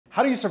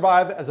How do you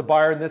survive as a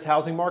buyer in this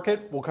housing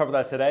market? We'll cover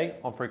that today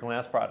on Frequently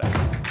Asked Friday.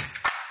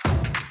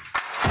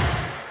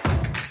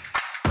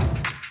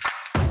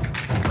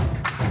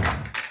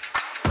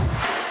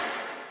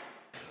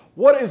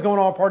 What is going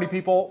on, party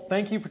people?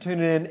 Thank you for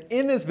tuning in.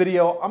 In this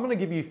video, I'm going to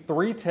give you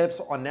 3 tips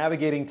on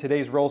navigating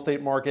today's real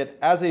estate market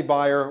as a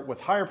buyer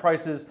with higher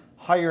prices,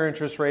 higher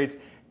interest rates,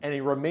 and a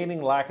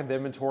remaining lack of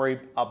inventory.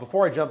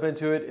 Before I jump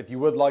into it, if you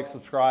would like,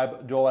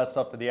 subscribe, do all that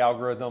stuff for the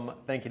algorithm.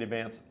 Thank you in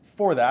advance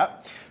for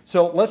that.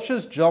 So let's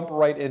just jump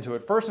right into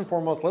it. First and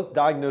foremost, let's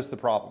diagnose the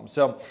problem.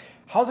 So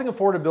housing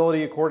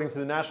affordability, according to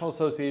the National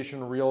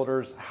Association of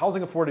Realtors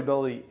Housing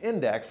Affordability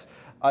Index,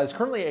 is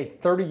currently a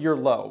 30-year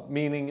low,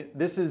 meaning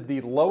this is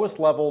the lowest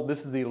level,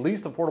 this is the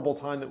least affordable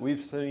time that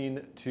we've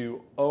seen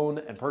to own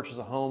and purchase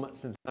a home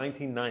since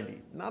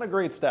 1990. Not a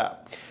great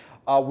stat.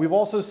 We've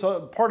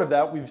also, part of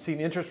that, we've seen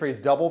interest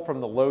rates double from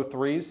the low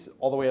 3s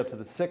all the way up to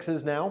the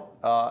 6s now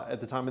at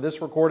the time of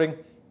this recording.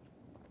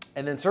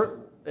 And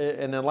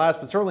then last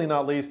but certainly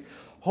not least,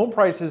 home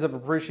prices have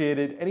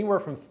appreciated anywhere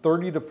from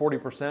 30 to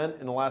 40%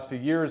 in the last few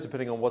years,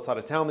 depending on what side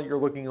of town that you're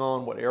looking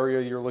on, what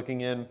area you're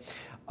looking in.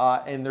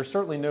 And there's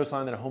certainly no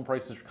sign that home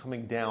prices are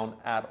coming down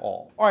at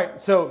all. All right,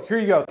 so here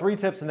you go. 3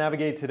 tips to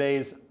navigate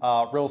today's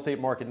real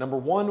estate market. Number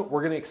 1,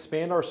 we're gonna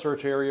expand our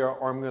search area,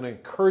 or I'm gonna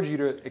encourage you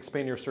to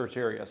expand your search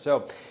area.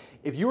 So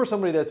if you are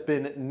somebody that's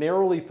been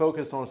narrowly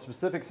focused on a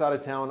specific side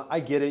of town, I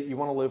get it, you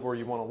wanna live where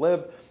you wanna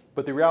live,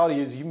 but the reality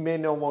is you may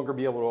no longer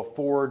be able to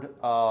afford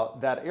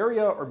that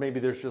area, or maybe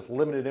there's just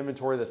limited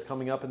inventory that's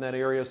coming up in that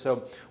area.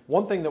 So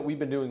one thing that we've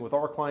been doing with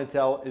our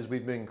clientele is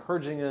we've been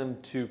encouraging them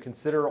to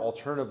consider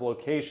alternative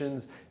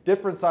locations,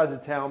 different sides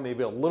of town,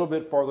 maybe a little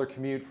bit farther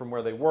commute from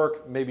where they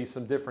work, maybe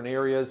some different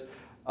areas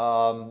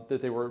than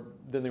they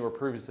were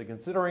previously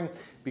considering,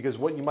 because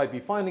what you might be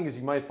finding is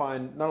you might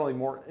find not only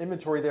more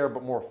inventory there,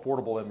 but more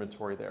affordable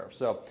inventory there.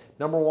 So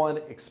number 1,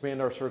 expand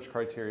our search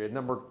criteria.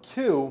 Number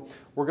 2,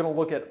 we're going to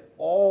look at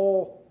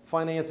all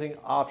financing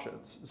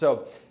options.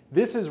 So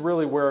this is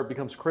really where it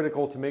becomes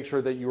critical to make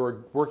sure that you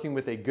are working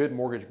with a good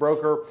mortgage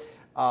broker.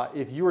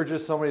 If you are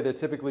just somebody that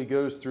typically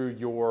goes through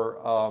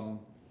your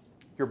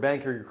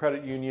bank or your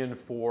credit union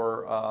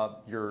for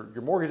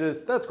your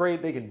mortgages, that's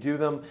great, they can do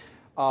them.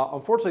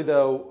 Unfortunately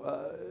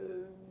though,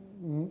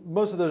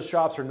 most of those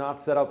shops are not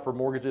set up for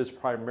mortgages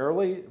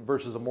primarily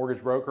versus a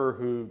mortgage broker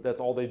who that's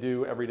all they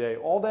do every day,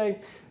 all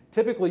day.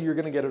 Typically, you're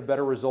going to get a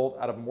better result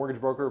out of a mortgage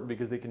broker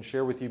because they can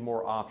share with you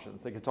more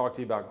options. They can talk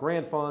to you about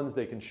grant funds,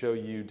 they can show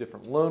you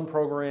different loan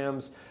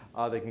programs,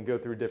 they can go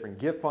through different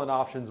gift fund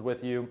options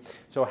with you.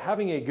 So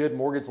having a good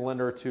mortgage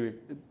lender to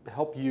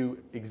help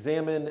you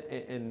examine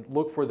and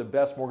look for the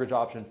best mortgage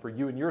option for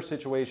you and your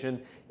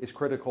situation is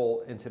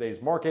critical in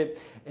today's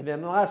market. And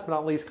then last but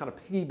not least, kind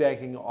of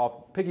piggybacking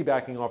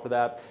off of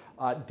that,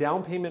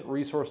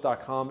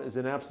 downpaymentresource.com is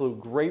an absolute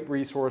great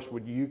resource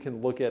where you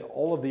can look at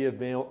all of the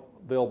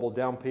available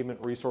down payment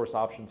resource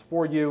options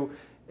for you,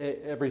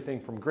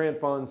 everything from grant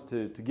funds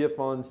to gift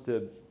funds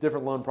to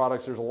different loan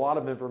products. There's a lot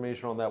of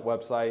information on that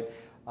website.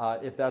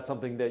 If that's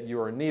something that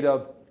you are in need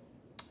of,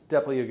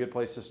 definitely a good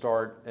place to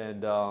start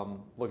and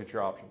look at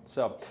your options.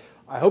 So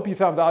I hope you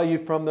found value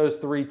from those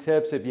 3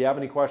 tips. If you have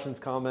any questions,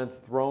 comments,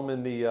 throw them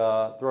in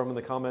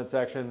the comment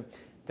section.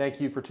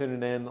 Thank you for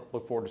tuning in.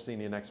 Look forward to seeing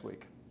you next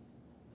week.